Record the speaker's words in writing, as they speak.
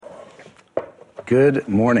Good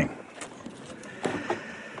morning.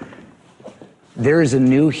 There is a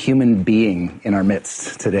new human being in our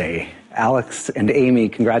midst today. Alex and Amy,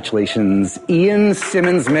 congratulations. Ian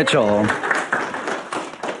Simmons Mitchell.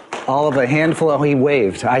 All of a handful of, he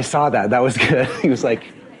waved. I saw that. That was good. He was like,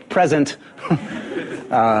 present.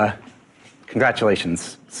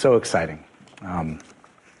 Congratulations. So exciting.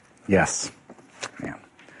 Yes. Man.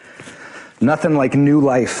 Nothing like new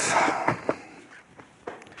life.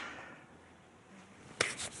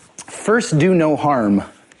 First, do no harm.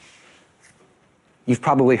 You've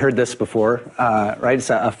probably heard this before, right? It's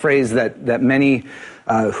a phrase that many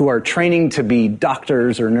who are training to be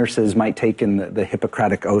doctors or nurses might take in the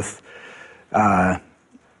Hippocratic Oath,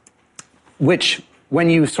 which, when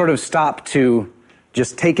you sort of stop to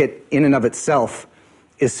just take it in and of itself,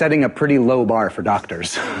 is setting a pretty low bar for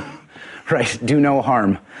doctors, right? Do no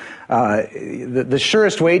harm. The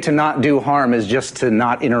surest way to not do harm is just to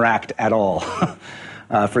not interact at all.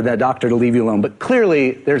 For that doctor to leave you alone. But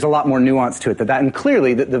clearly, there's a lot more nuance to it than that. And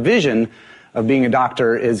clearly, the vision of being a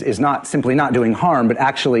doctor is not simply not doing harm, but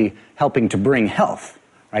actually helping to bring health,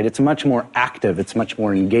 right? It's much more active, it's much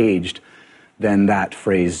more engaged than that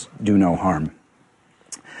phrase, do no harm.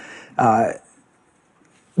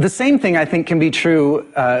 The same thing, I think, can be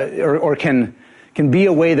true, or can be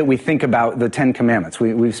a way that we think about the Ten Commandments.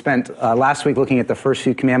 We've spent last week looking at the first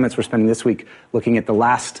few commandments. We're spending this week looking at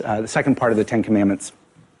the second part of the Ten Commandments.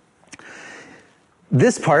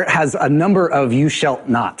 This part has a number of you shalt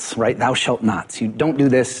nots, right? Thou shalt nots. You don't do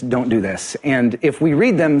this, don't do this. And if we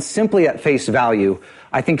read them simply at face value,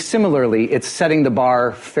 I think similarly, it's setting the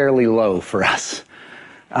bar fairly low for us.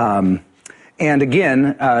 And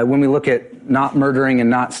again, when we look at not murdering and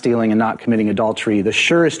not stealing and not committing adultery, the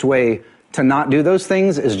surest way to not do those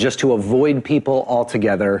things is just to avoid people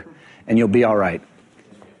altogether, and you'll be all right.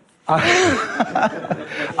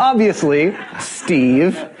 Obviously,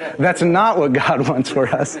 Steve, that's not what God wants for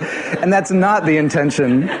us, and that's not the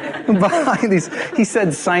intention behind these. He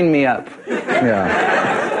said, sign me up.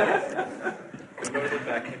 Yeah.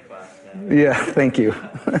 Yeah, thank you.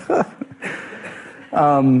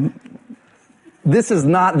 This is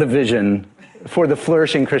not the vision for the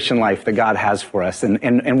flourishing Christian life that God has for us,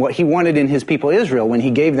 and what he wanted in his people Israel when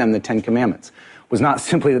he gave them the Ten Commandments was not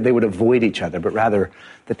simply that they would avoid each other, but rather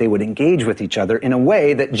that they would engage with each other in a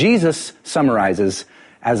way that Jesus summarizes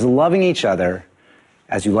as loving each other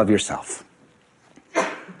as you love yourself.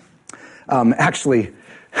 Actually,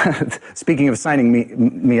 speaking of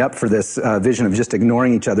signing me up for this vision of just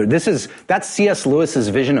ignoring each other, that's C.S. Lewis's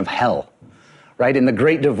vision of hell, right? In The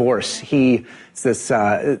Great Divorce, it's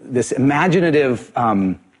this imaginative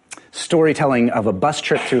storytelling of a bus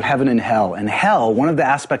trip through heaven and hell. And hell, one of the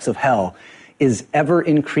aspects of hell, is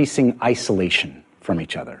ever-increasing isolation from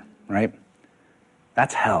each other, right?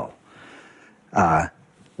 That's hell. That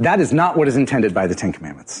is not what is intended by the Ten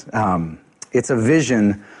Commandments. It's a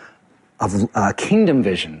vision of a kingdom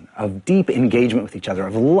vision of deep engagement with each other,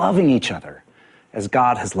 of loving each other as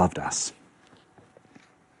God has loved us.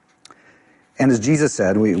 And as Jesus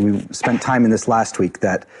said, we spent time in this last week,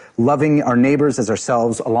 that loving our neighbors as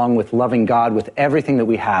ourselves, along with loving God with everything that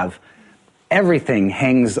we have, everything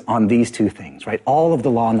hangs on these two things, right? All of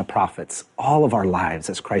the law and the prophets, all of our lives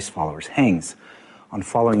as Christ followers hangs on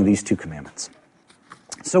following these two commandments.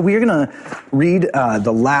 So we're going to read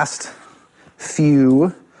the last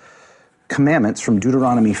few commandments from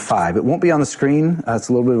Deuteronomy 5. It won't be on the screen. It's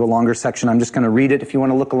a little bit of a longer section. I'm just going to read it. If you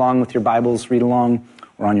want to look along with your Bibles, read along,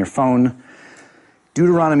 or on your phone.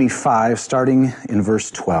 Deuteronomy 5, starting in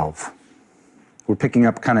verse 12. We're picking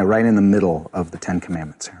up kind of right in the middle of the Ten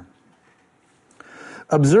Commandments here.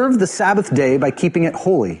 Observe the Sabbath day by keeping it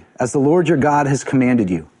holy, as the Lord your God has commanded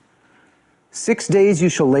you. 6 days you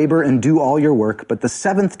shall labor and do all your work, but the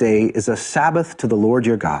seventh day is a Sabbath to the Lord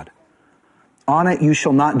your God. On it you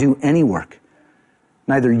shall not do any work,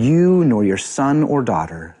 neither you nor your son or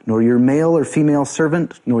daughter, nor your male or female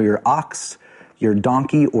servant, nor your ox, your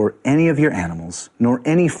donkey, or any of your animals, nor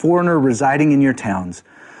any foreigner residing in your towns,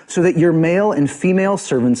 so that your male and female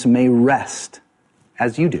servants may rest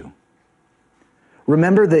as you do.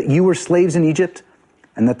 Remember that you were slaves in Egypt,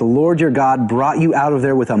 and that the Lord your God brought you out of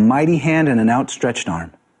there with a mighty hand and an outstretched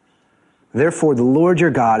arm. Therefore, the Lord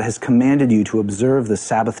your God has commanded you to observe the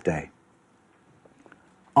Sabbath day.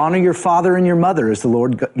 Honor your father and your mother as the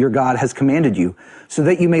Lord your God has commanded you, so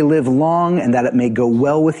that you may live long and that it may go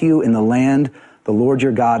well with you in the land the Lord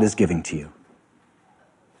your God is giving to you.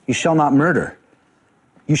 You shall not murder.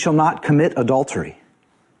 You shall not commit adultery.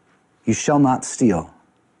 You shall not steal.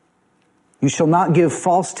 You shall not give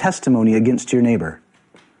false testimony against your neighbor.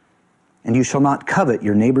 And you shall not covet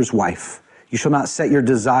your neighbor's wife. You shall not set your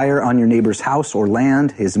desire on your neighbor's house or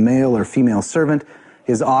land, his male or female servant,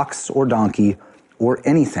 his ox or donkey, or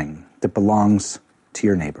anything that belongs to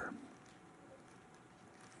your neighbor.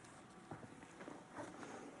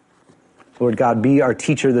 Lord God, be our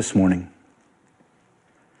teacher this morning.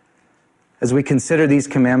 As we consider these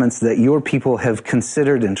commandments that your people have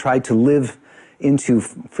considered and tried to live into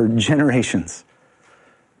for generations.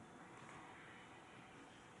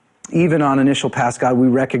 Even on initial pass, God, we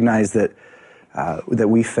recognize that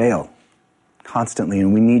we fail constantly,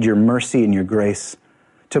 and we need your mercy and your grace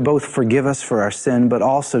to both forgive us for our sin, but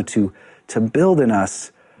also to build in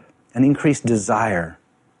us an increased desire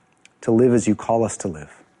to live as you call us to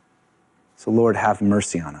live. So, Lord, have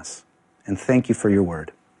mercy on us, and thank you for your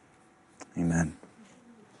word. Amen.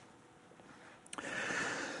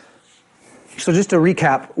 So just to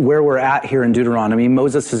recap where we're at here in Deuteronomy,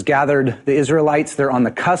 Moses has gathered the Israelites. They're on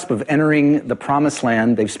the cusp of entering the promised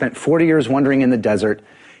land. They've spent 40 years wandering in the desert,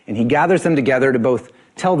 and he gathers them together to both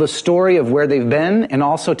tell the story of where they've been and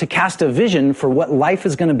also to cast a vision for what life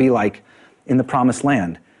is going to be like in the promised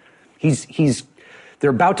land. They're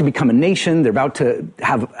about to become a nation. They're about to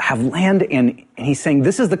have land, and he's saying,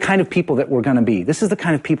 this is the kind of people that we're going to be. This is the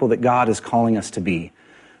kind of people that God is calling us to be.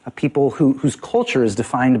 A people whose culture is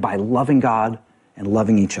defined by loving God and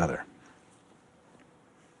loving each other.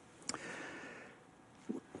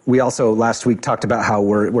 We also last week talked about how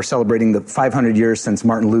we're celebrating the 500 years since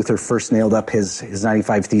Martin Luther first nailed up his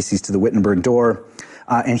 95 Theses to the Wittenberg door.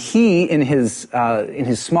 And he, in his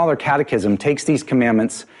smaller catechism, takes these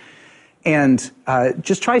commandments and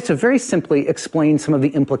just tries to very simply explain some of the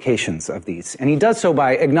implications of these. And he does so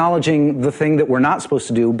by acknowledging the thing that we're not supposed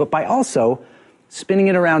to do, but by also spinning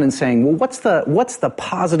it around and saying, well, what's the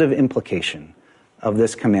positive implication of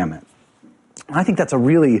this commandment? And I think that's a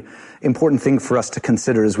really important thing for us to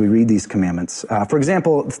consider as we read these commandments. For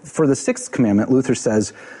example, for the sixth commandment, Luther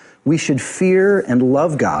says, we should fear and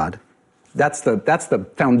love God. That's the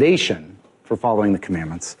foundation for following the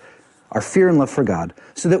commandments. Our fear and love for God,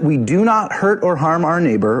 so that we do not hurt or harm our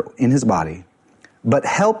neighbor in his body, but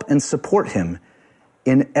help and support him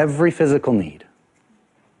in every physical need.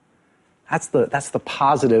 That's the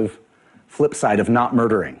positive flip side of not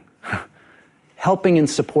murdering. Helping and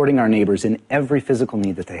supporting our neighbors in every physical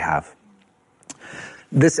need that they have.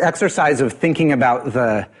 This exercise of thinking about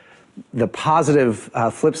the positive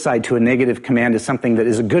flip side to a negative command is something that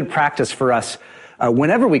is a good practice for us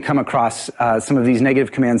whenever we come across some of these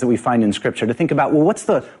negative commands that we find in Scripture, to think about, well, what's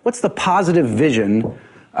the positive vision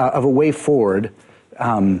of a way forward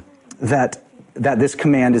that this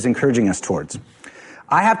command is encouraging us towards?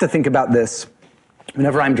 I have to think about this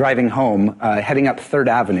whenever I'm driving home, heading up 3rd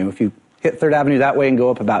Avenue. If you hit 3rd Avenue that way and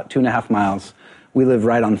go up about 2.5 miles, we live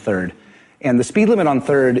right on 3rd. And the speed limit on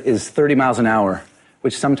 3rd is 30 miles an hour,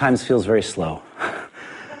 which sometimes feels very slow.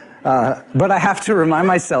 But I have to remind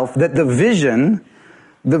myself that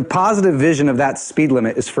the positive vision of that speed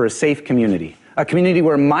limit is for a safe community, a community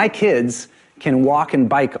where my kids can walk and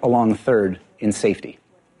bike along 3rd in safety.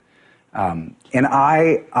 And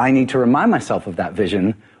I need to remind myself of that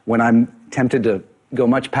vision when I'm tempted to go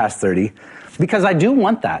much past 30, because I do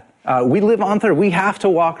want that. We live on 3rd. We have to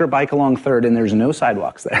walk or bike along 3rd, and there's no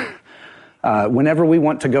sidewalks there whenever we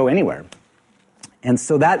want to go anywhere. And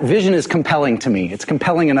so that vision is compelling to me. It's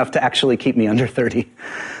compelling enough to actually keep me under 30.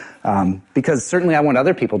 Because certainly I want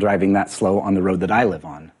other people driving that slow on the road that I live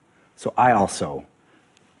on. So I also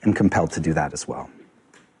am compelled to do that as well.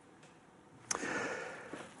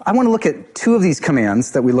 I want to look at 2 of these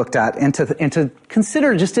commands that we looked at and to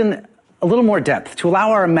consider just in a little more depth, to allow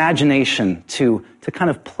our imagination to kind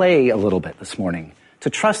of play a little bit this morning, to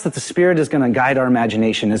trust that the Spirit is going to guide our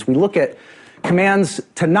imagination as we look at commands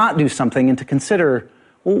to not do something and to consider,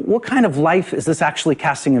 well, what kind of life is this actually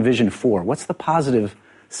casting a vision for? What's the positive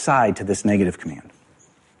side to this negative command?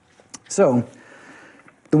 So,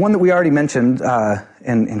 the one that we already mentioned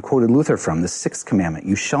and quoted Luther from, the 6th commandment,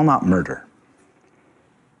 you shall not murder.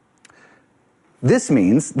 This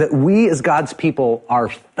means that we as God's people are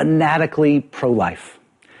fanatically pro-life.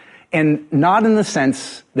 And not in the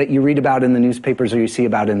sense that you read about in the newspapers or you see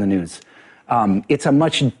about in the news. It's a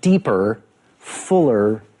much deeper,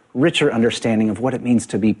 fuller, richer understanding of what it means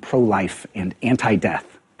to be pro-life and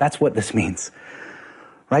anti-death. That's what this means.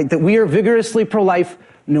 Right? That we are vigorously pro-life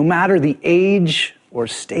no matter the age or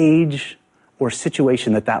stage or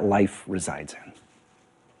situation that life resides in.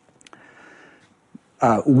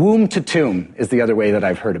 Womb to tomb is the other way that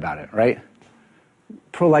I've heard about it, right?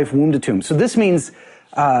 Pro-life womb to tomb. So this means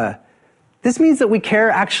that we care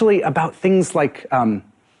actually about things like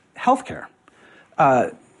healthcare.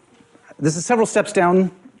 This is several steps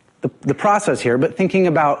down the process here, but thinking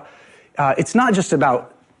about it's not just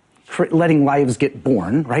about letting lives get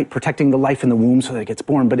born, right? Protecting the life in the womb so that it gets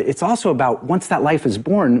born, but it's also about, once that life is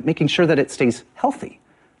born, making sure that it stays healthy.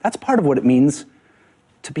 That's part of what it means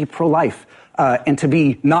to be pro-life, and to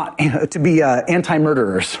be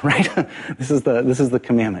anti-murderers, right? This is the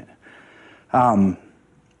commandment.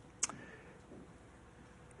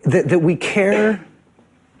 That we care,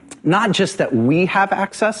 not just that we have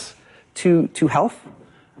access to health,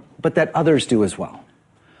 but that others do as well.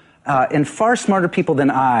 And far smarter people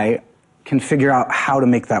than I can figure out how to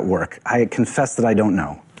make that work. I confess that I don't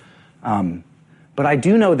know. But I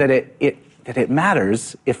do know that it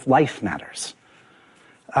matters if life matters.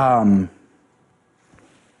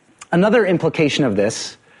 Another implication of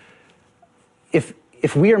this,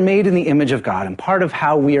 if we are made in the image of God, and part of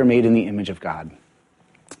how we are made in the image of God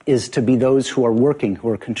is to be those who are working, who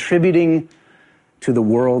are contributing to the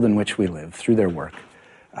world in which we live through their work,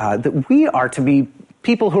 that we are to be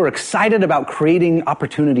people who are excited about creating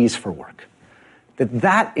opportunities for work.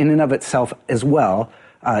 That in and of itself as well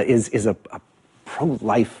is a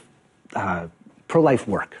pro-life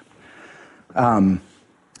work.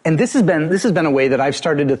 And this has been a way that I've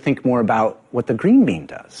started to think more about what the green bean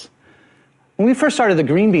does. When we first started the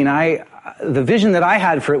green bean, the vision that I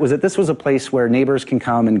had for it was that this was a place where neighbors can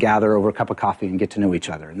come and gather over a cup of coffee and get to know each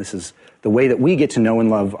other. And this is the way that we get to know and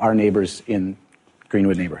love our neighbors in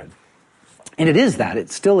Greenwood neighborhood. And it is that.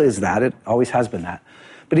 It still is that. It always has been that.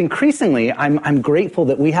 But increasingly, I'm grateful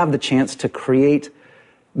that we have the chance to create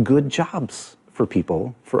good jobs for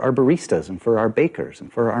people, for our baristas and for our bakers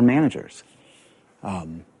and for our managers.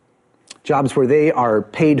 Jobs where they are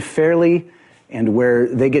paid fairly and where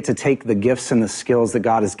they get to take the gifts and the skills that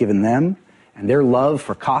God has given them and their love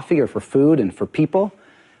for coffee or for food and for people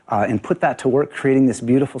and put that to work, creating this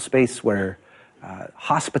beautiful space where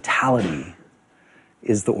hospitality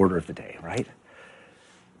is the order of the day, right?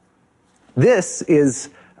 This is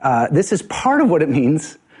part of what it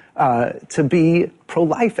means to be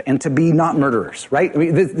pro-life and to be not murderers, right? I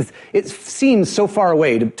mean, it seems so far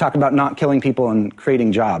away to talk about not killing people and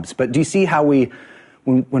creating jobs, but do you see how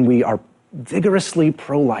when we are vigorously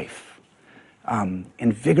pro-life and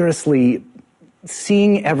vigorously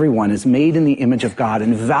seeing everyone as made in the image of God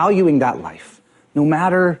and valuing that life, no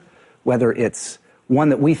matter whether it's one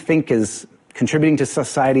that we think is contributing to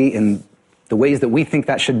society in the ways that we think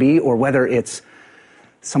that should be, or whether it's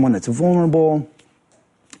someone that's vulnerable,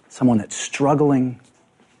 someone that's struggling,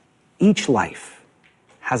 each life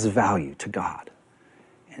has value to God.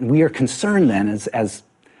 And we are concerned then as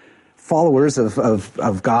followers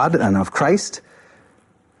of God and of Christ,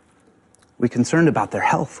 we're concerned about their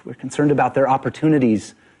health. We're concerned about their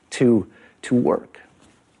opportunities to work.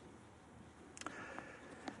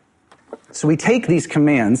 So we take these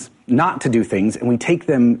commands not to do things, and we take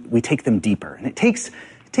them deeper. And it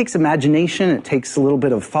takes imagination, it takes a little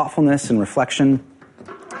bit of thoughtfulness and reflection.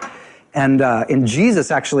 And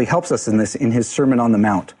Jesus actually helps us in this in his Sermon on the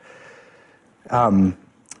Mount.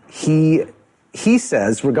 He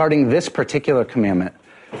says regarding this particular commandment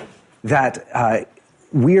that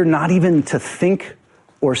we are not even to think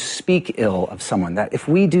or speak ill of someone. That if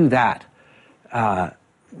we do that,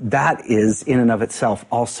 that is in and of itself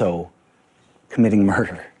also committing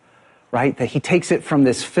murder, right? That he takes it from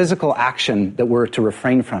this physical action that we're to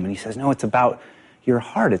refrain from, and he says, no, it's about your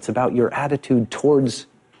heart. It's about your attitude towards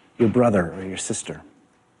your brother or your sister.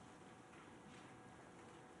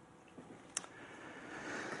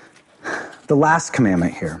 The last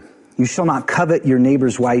commandment here, you shall not covet your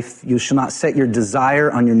neighbor's wife. You shall not set your desire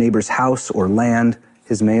on your neighbor's house or land,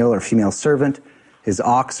 his male or female servant, his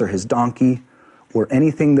ox or his donkey, or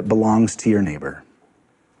anything that belongs to your neighbor.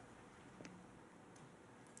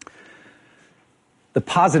 The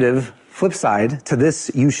positive flip side to this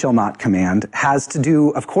you shall not command has to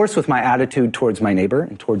do, of course, with my attitude towards my neighbor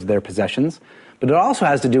and towards their possessions, but it also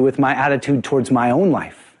has to do with my attitude towards my own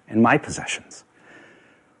life and my possessions.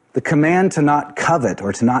 The command to not covet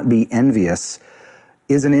or to not be envious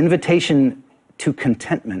is an invitation to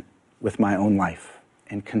contentment with my own life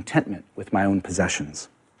and contentment with my own possessions.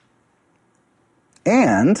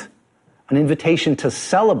 And an invitation to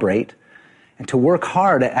celebrate and to work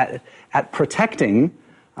hard at protecting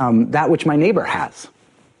that which my neighbor has.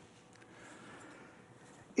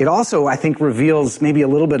 It also, I think, reveals maybe a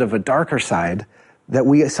little bit of a darker side that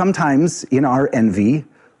we sometimes, in our envy,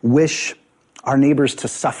 wish our neighbors to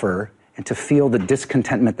suffer and to feel the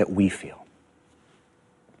discontentment that we feel.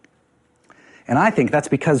 And I think that's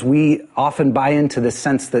because we often buy into this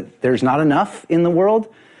sense that there's not enough in the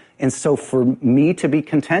world, and so for me to be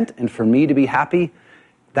content and for me to be happy,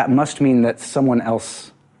 that must mean that someone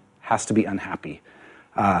else has to be unhappy.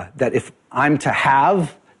 That if I'm to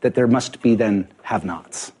have that there must be then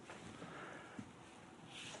have-nots.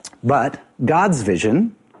 But God's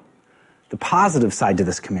vision, the positive side to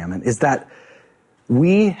this commandment, is that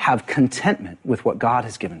we have contentment with what God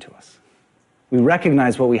has given to us. We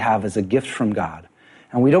recognize what we have as a gift from God,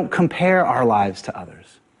 and we don't compare our lives to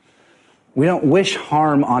others. We don't wish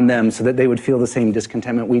harm on them so that they would feel the same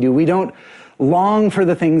discontentment we do. We don't long for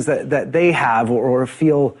the things that they have or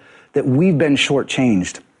feel that we've been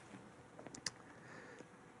shortchanged.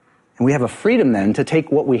 And we have a freedom then to take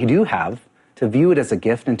what we do have, to view it as a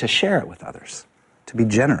gift, and to share it with others, to be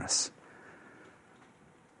generous.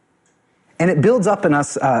 And it builds up in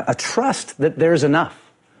us a trust that there's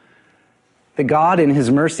enough, that God in his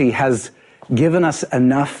mercy has given us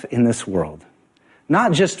enough in this world.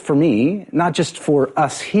 Not just for me, not just for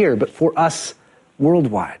us here, but for us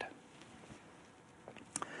worldwide.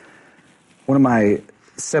 One of my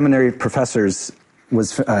seminary professors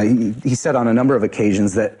he said on a number of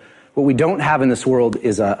occasions that what we don't have in this world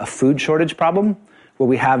is a food shortage problem. What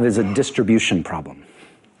we have is a distribution problem.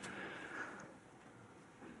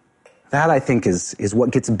 That, I think, is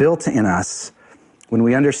what gets built in us when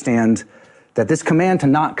we understand that this command to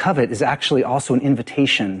not covet is actually also an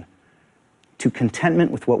invitation to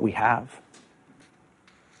contentment with what we have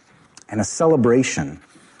and a celebration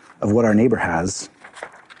of what our neighbor has.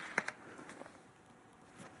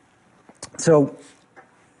 So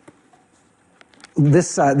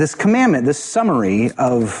this commandment, this summary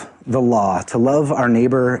of the law to love our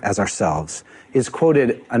neighbor as ourselves is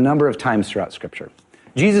quoted a number of times throughout Scripture.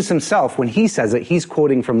 Jesus himself, when he says it, he's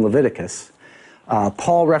quoting from Leviticus.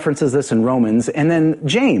 Paul references this in Romans. And then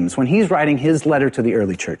James, when he's writing his letter to the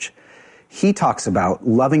early church, he talks about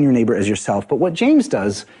loving your neighbor as yourself. But what James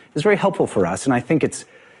does is very helpful for us, and I think it's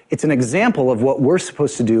an example of what we're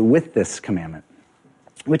supposed to do with this commandment,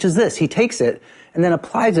 which is this. He takes it and then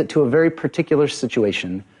applies it to a very particular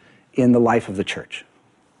situation in the life of the church.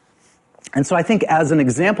 And so I think as an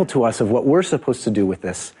example to us of what we're supposed to do with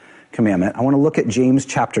this commandment, I want to look at James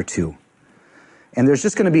chapter 2. And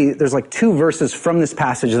there's like 2 verses from this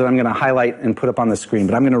passage that I'm going to highlight and put up on the screen,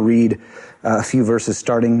 but I'm going to read a few verses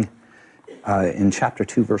starting in chapter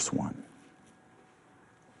 2, verse 1.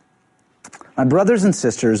 My brothers and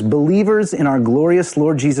sisters, believers in our glorious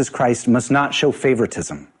Lord Jesus Christ must not show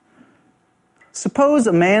favoritism. Suppose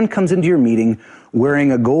a man comes into your meeting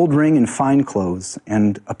wearing a gold ring and fine clothes,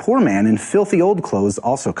 and a poor man in filthy old clothes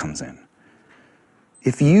also comes in.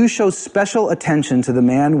 If you show special attention to the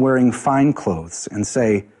man wearing fine clothes and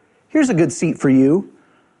say, "Here's a good seat for you,"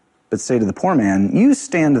 but say to the poor man, "You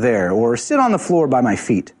stand there," or "Sit on the floor by my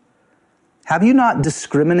feet," have you not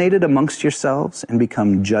discriminated amongst yourselves and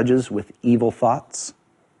become judges with evil thoughts?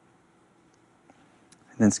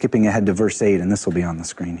 And then skipping ahead to verse 8, and this will be on the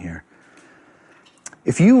screen here.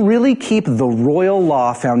 If you really keep the royal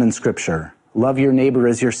law found in Scripture, love your neighbor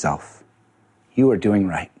as yourself, you are doing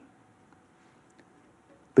right.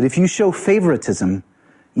 But if you show favoritism,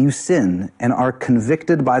 you sin and are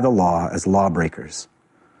convicted by the law as lawbreakers.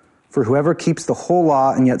 For whoever keeps the whole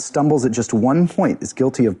law and yet stumbles at just one point is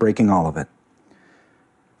guilty of breaking all of it.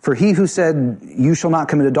 For he who said, "You shall not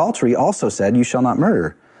commit adultery," also said, "You shall not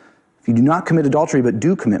murder." If you do not commit adultery but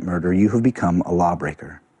do commit murder, you have become a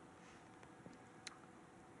lawbreaker.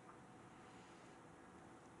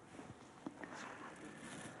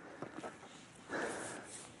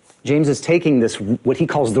 James is taking this, what he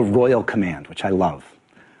calls the royal command, which I love.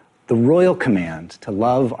 The royal command to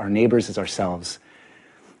love our neighbors as ourselves.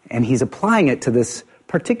 And he's applying it to this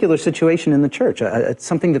particular situation in the church. It's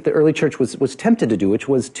something that the early church was tempted to do, which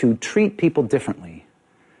was to treat people differently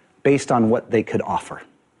based on what they could offer,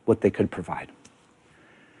 what they could provide.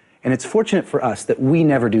 And it's fortunate for us that we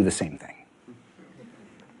never do the same thing.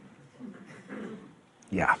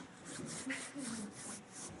 Yeah.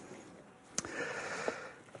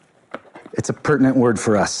 It's a pertinent word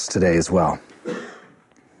for us today as well.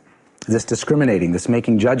 This discriminating, this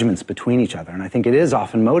making judgments between each other. And I think it is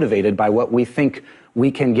often motivated by what we think we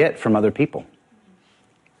can get from other people.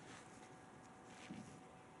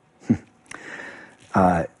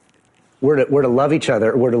 We're to love each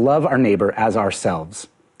other, we're to love our neighbor as ourselves.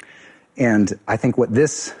 And I think what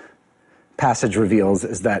this passage reveals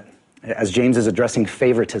is that, as James is addressing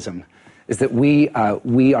favoritism, is that we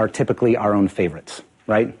are typically our own favorites,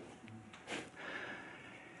 right?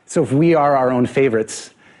 So if we are our own favorites,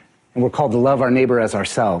 and we're called to love our neighbor as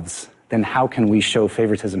ourselves, then how can we show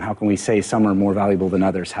favoritism? How can we say some are more valuable than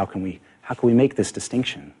others? How can we make this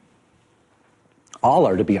distinction? All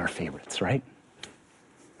are to be our favorites, right?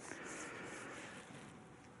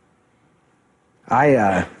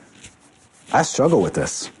 I struggle with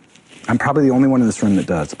this. I'm probably the only one in this room that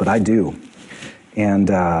does, but I do. And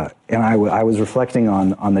I was reflecting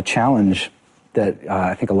on the challenge that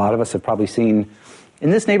I think a lot of us have probably seen in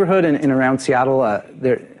this neighborhood and around Seattle.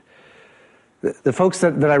 The folks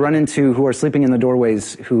that I run into who are sleeping in the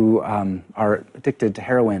doorways who are addicted to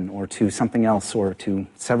heroin or to something else or to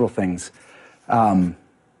several things,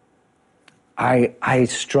 I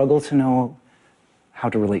struggle to know how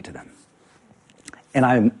to relate to them.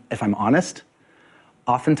 And if I'm honest,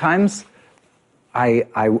 oftentimes I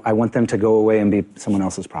want them to go away and be someone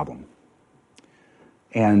else's problem.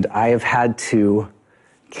 And I have had to,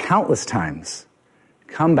 countless times,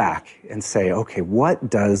 come back and say, okay, what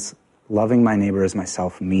does loving my neighbor as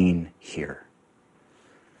myself mean here?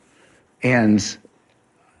 And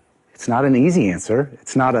it's not an easy answer.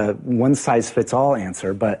 It's not a one-size-fits-all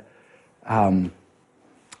answer, but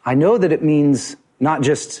I know that it means not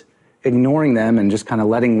just ignoring them and just kind of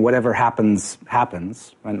letting whatever happens.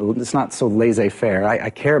 It's not so laissez-faire. I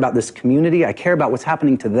care about this community. I care about what's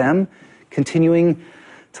happening to them. Continuing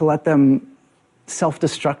to let them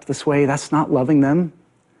self-destruct this way, that's not loving them.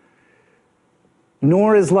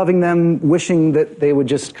 Nor is loving them wishing that they would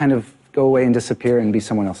just kind of go away and disappear and be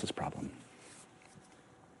someone else's problem.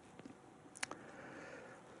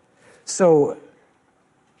 So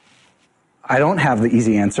I don't have the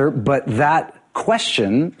easy answer, but that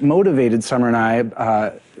question motivated Summer and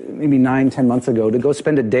I maybe 9-10 months ago to go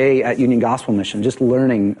spend a day at Union Gospel Mission just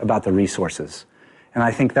learning about the resources. And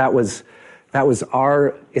I think that was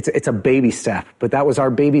our, it's a baby step, but that was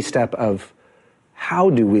our baby step of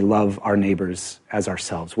how do we love our neighbors as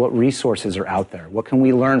ourselves? What resources are out there? What can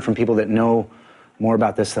we learn from people that know more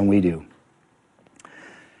about this than we do?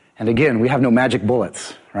 And again, we have no magic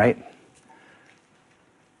bullets, right?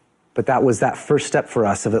 But that was that first step for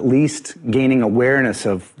us of at least gaining awareness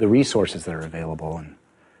of the resources that are available and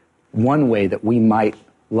one way that we might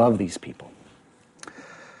love these people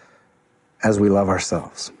as we love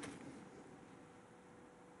ourselves.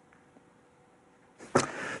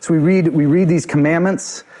 So we read these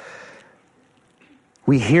commandments.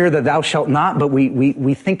 We hear that thou shalt not, but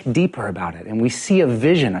we think deeper about it, and we see a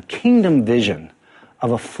vision, a kingdom vision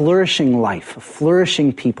of a flourishing life, a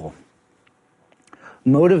flourishing people,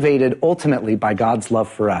 motivated ultimately by God's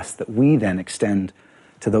love for us that we then extend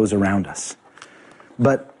to those around us.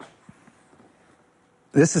 But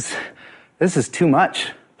this is too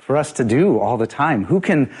much for us to do all the time. Who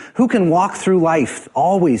can walk through life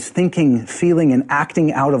always thinking, feeling, and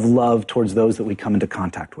acting out of love towards those that we come into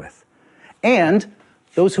contact with? And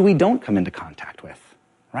those who we don't come into contact with,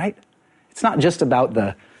 right? It's not just about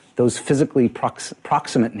those physically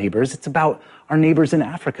proximate neighbors. It's about our neighbors in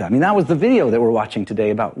Africa. I mean, that was the video that we're watching today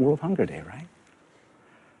about World Hunger Day, right?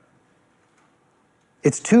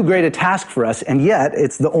 It's too great a task for us, and yet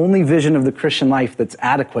it's the only vision of the Christian life that's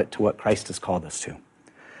adequate to what Christ has called us to.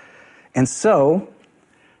 And so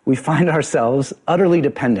we find ourselves utterly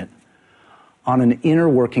dependent on an inner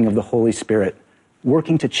working of the Holy Spirit,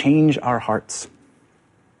 working to change our hearts,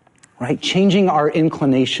 right? Changing our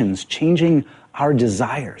inclinations, changing our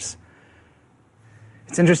desires.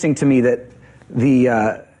 It's interesting to me that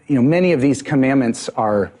many of these commandments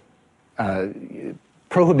are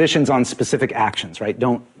prohibitions on specific actions, right?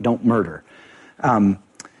 Don't murder.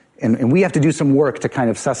 And we have to do some work to kind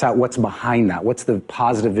of suss out what's behind that. What's the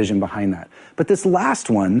positive vision behind that? But this last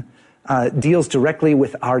one deals directly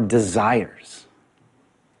with our desires,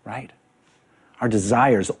 right? Our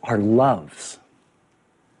desires, our loves.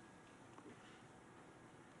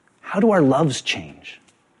 How do our loves change?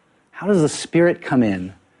 How does the Spirit come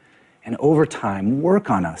in and over time work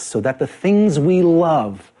on us so that the things we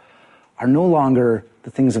love are no longer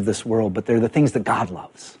the things of this world, but they're the things that God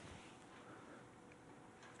loves?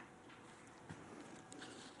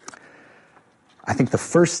 I think the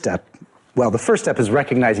first step is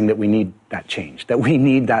recognizing that we need that change, that we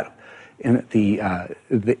need that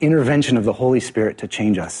the intervention of the Holy Spirit to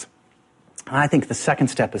change us. And I think the second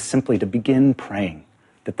step is simply to begin praying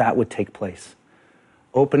that would take place,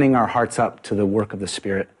 opening our hearts up to the work of the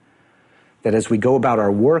Spirit, that as we go about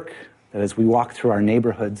our work, that as we walk through our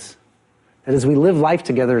neighborhoods, that as we live life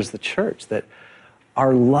together as the church, that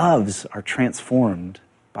our loves are transformed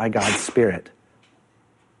by God's Spirit.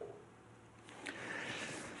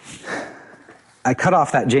 I cut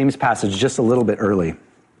off that James passage just a little bit early.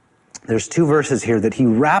 There's 2 verses here that he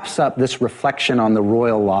wraps up this reflection on the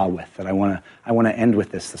royal law with, that I want to end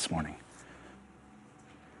with this morning.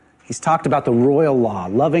 He's talked about the royal law,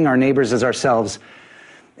 loving our neighbors as ourselves,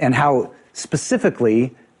 and how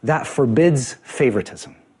specifically that forbids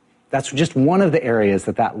favoritism. That's just one of the areas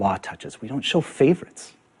that law touches. We don't show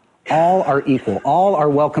favorites. All are equal. All are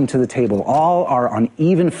welcome to the table. All are on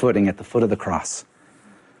even footing at the foot of the cross.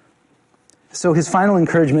 So his final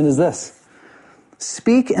encouragement is this: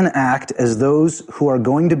 speak and act as those who are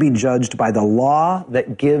going to be judged by the law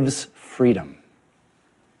that gives freedom.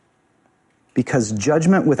 Because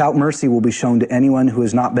judgment without mercy will be shown to anyone who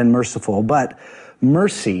has not been merciful, but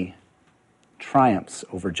mercy triumphs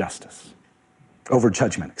over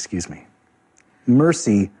judgment, excuse me.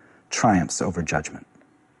 Mercy triumphs over judgment.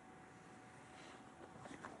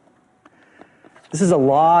 This is a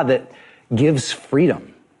law that gives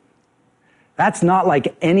freedom. That's not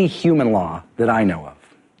like any human law that I know of.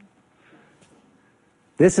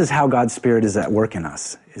 This is how God's Spirit is at work in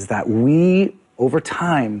us, is that we, over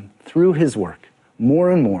time, through his work,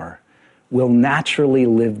 more and more, will naturally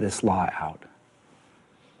live this law out.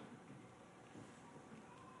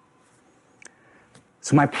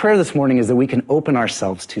 So my prayer this morning is that we can open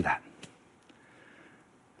ourselves to that.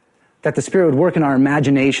 That the Spirit would work in our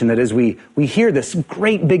imagination, that as we hear this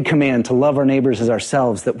great big command to love our neighbors as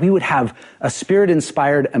ourselves, that we would have a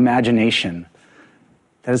Spirit-inspired imagination.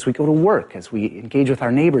 That as we go to work, as we engage with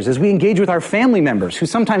our neighbors, as we engage with our family members, who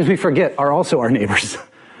sometimes we forget are also our neighbors,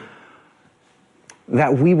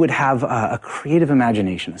 that we would have a creative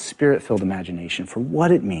imagination, a Spirit-filled imagination for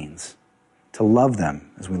what it means to love them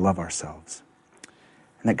as we love ourselves.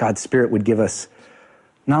 And that God's Spirit would give us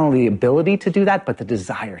not only the ability to do that, but the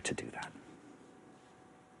desire to do that.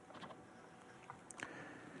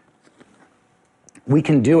 We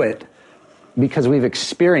can do it because we've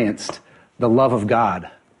experienced the love of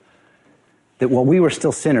God. That while we were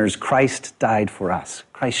still sinners, Christ died for us.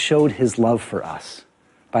 Christ showed his love for us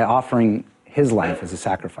by offering his life as a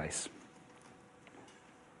sacrifice.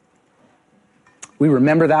 We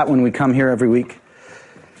remember that when we come here every week.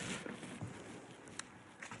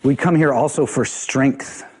 We come here also for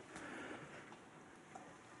strength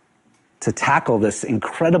to tackle this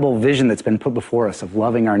incredible vision that's been put before us of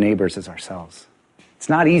loving our neighbors as ourselves. It's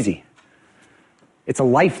not easy. It's a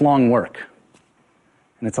lifelong work.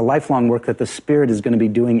 And it's a lifelong work that the Spirit is going to be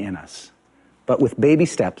doing in us. But with baby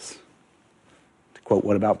steps, to quote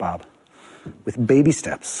What About Bob, with baby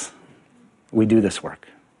steps, we do this work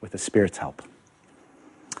with the Spirit's help.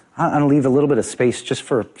 I'm going to leave a little bit of space just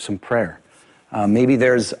for some prayer. Maybe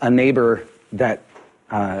there's a neighbor that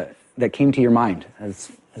came to your mind as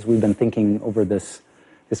we've been thinking over this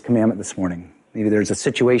commandment this morning. Maybe there's a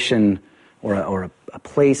situation or a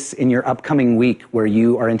place in your upcoming week where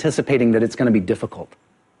you are anticipating that it's going to be difficult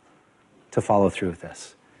to follow through with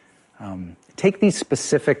this. Take these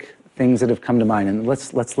specific things that have come to mind and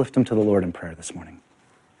let's lift them to the Lord in prayer this morning.